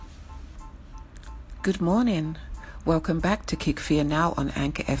Good morning. Welcome back to Kick Fear Now on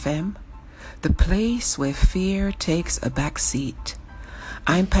Anchor FM, the place where fear takes a back seat.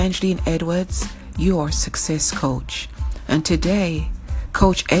 I'm Pangeline Edwards, your success coach. And today,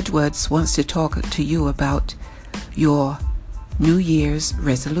 Coach Edwards wants to talk to you about your New Year's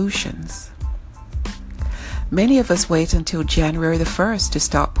resolutions. Many of us wait until January the 1st to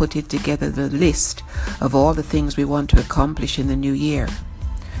start putting together the list of all the things we want to accomplish in the new year.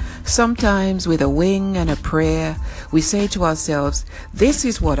 Sometimes with a wing and a prayer, we say to ourselves, this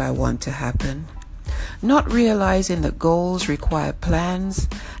is what I want to happen, not realizing that goals require plans,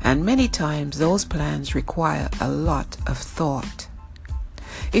 and many times those plans require a lot of thought.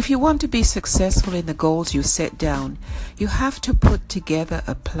 If you want to be successful in the goals you set down, you have to put together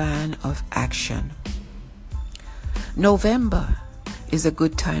a plan of action. November is a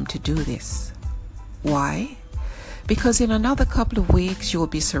good time to do this. Why? Because in another couple of weeks you will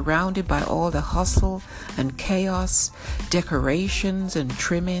be surrounded by all the hustle and chaos, decorations and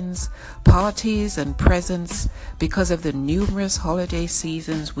trimmings, parties and presents because of the numerous holiday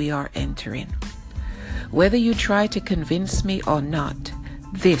seasons we are entering. Whether you try to convince me or not,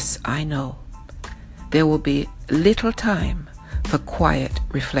 this I know. There will be little time for quiet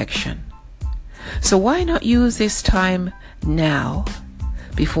reflection. So why not use this time now,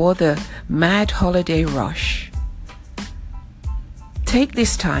 before the mad holiday rush? Take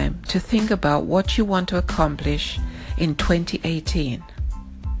this time to think about what you want to accomplish in 2018.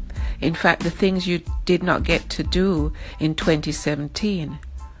 In fact, the things you did not get to do in 2017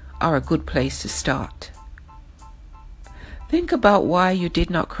 are a good place to start. Think about why you did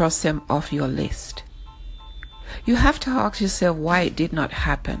not cross them off your list. You have to ask yourself why it did not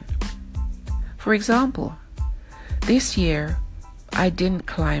happen. For example, this year I didn't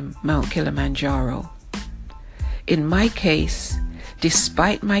climb Mount Kilimanjaro. In my case,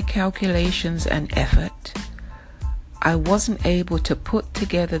 despite my calculations and effort, I wasn't able to put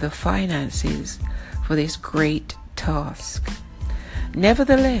together the finances for this great task.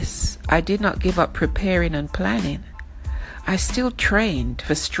 Nevertheless, I did not give up preparing and planning. I still trained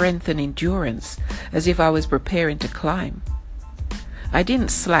for strength and endurance as if I was preparing to climb. I didn't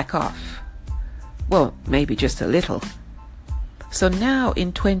slack off. Well, maybe just a little. So now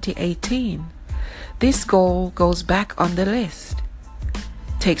in 2018, this goal goes back on the list,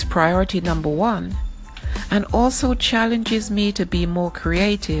 takes priority number 1, and also challenges me to be more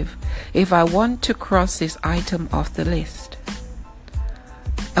creative if I want to cross this item off the list.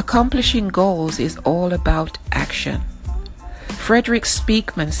 Accomplishing goals is all about action. Frederick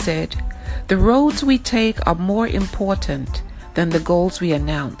Speakman said, "The roads we take are more important than the goals we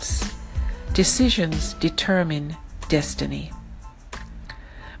announce. Decisions determine destiny."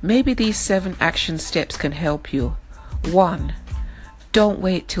 Maybe these 7 action steps can help you. 1. Don't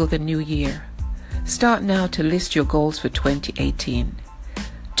wait till the new year. Start now to list your goals for 2018.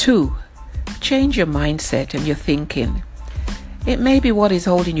 2. Change your mindset and your thinking. It may be what is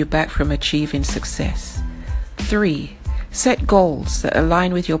holding you back from achieving success. 3. Set goals that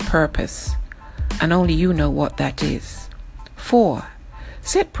align with your purpose, and only you know what that is. 4.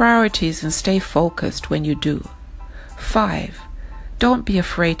 Set priorities and stay focused when you do. 5. Don't be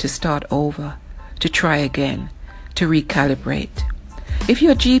afraid to start over, to try again, to recalibrate. If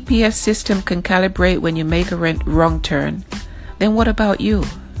your GPS system can calibrate when you make a wrong turn, then what about you?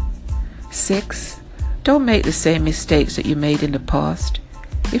 6. Don't make the same mistakes that you made in the past.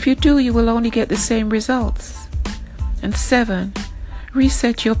 If you do, you will only get the same results. And 7.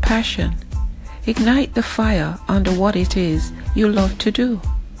 Reset your passion. Ignite the fire under what it is you love to do.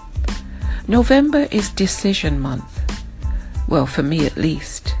 November is decision month. Well, for me at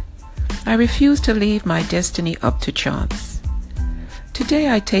least. I refuse to leave my destiny up to chance.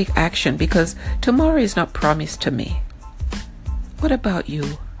 Today I take action because tomorrow is not promised to me. What about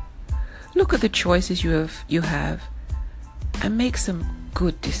you? Look at the choices you have and make some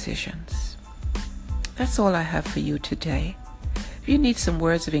good decisions. That's all I have for you today. If you need some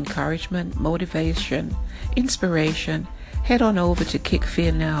words of encouragement, motivation, inspiration, head on over to Kick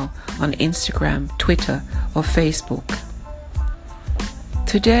Fear Now on Instagram, Twitter, or Facebook.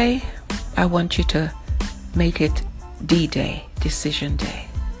 Today, I want you to make it D-Day, Decision Day.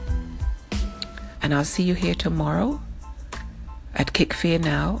 And I'll see you here tomorrow at Kick Fear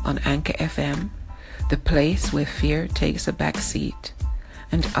Now on Anchor FM, the place where fear takes a back seat.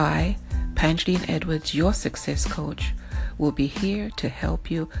 And I, Pangeline Edwards, your success coach, will be here to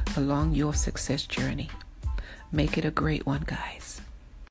help you along your success journey. Make it a great one, guys.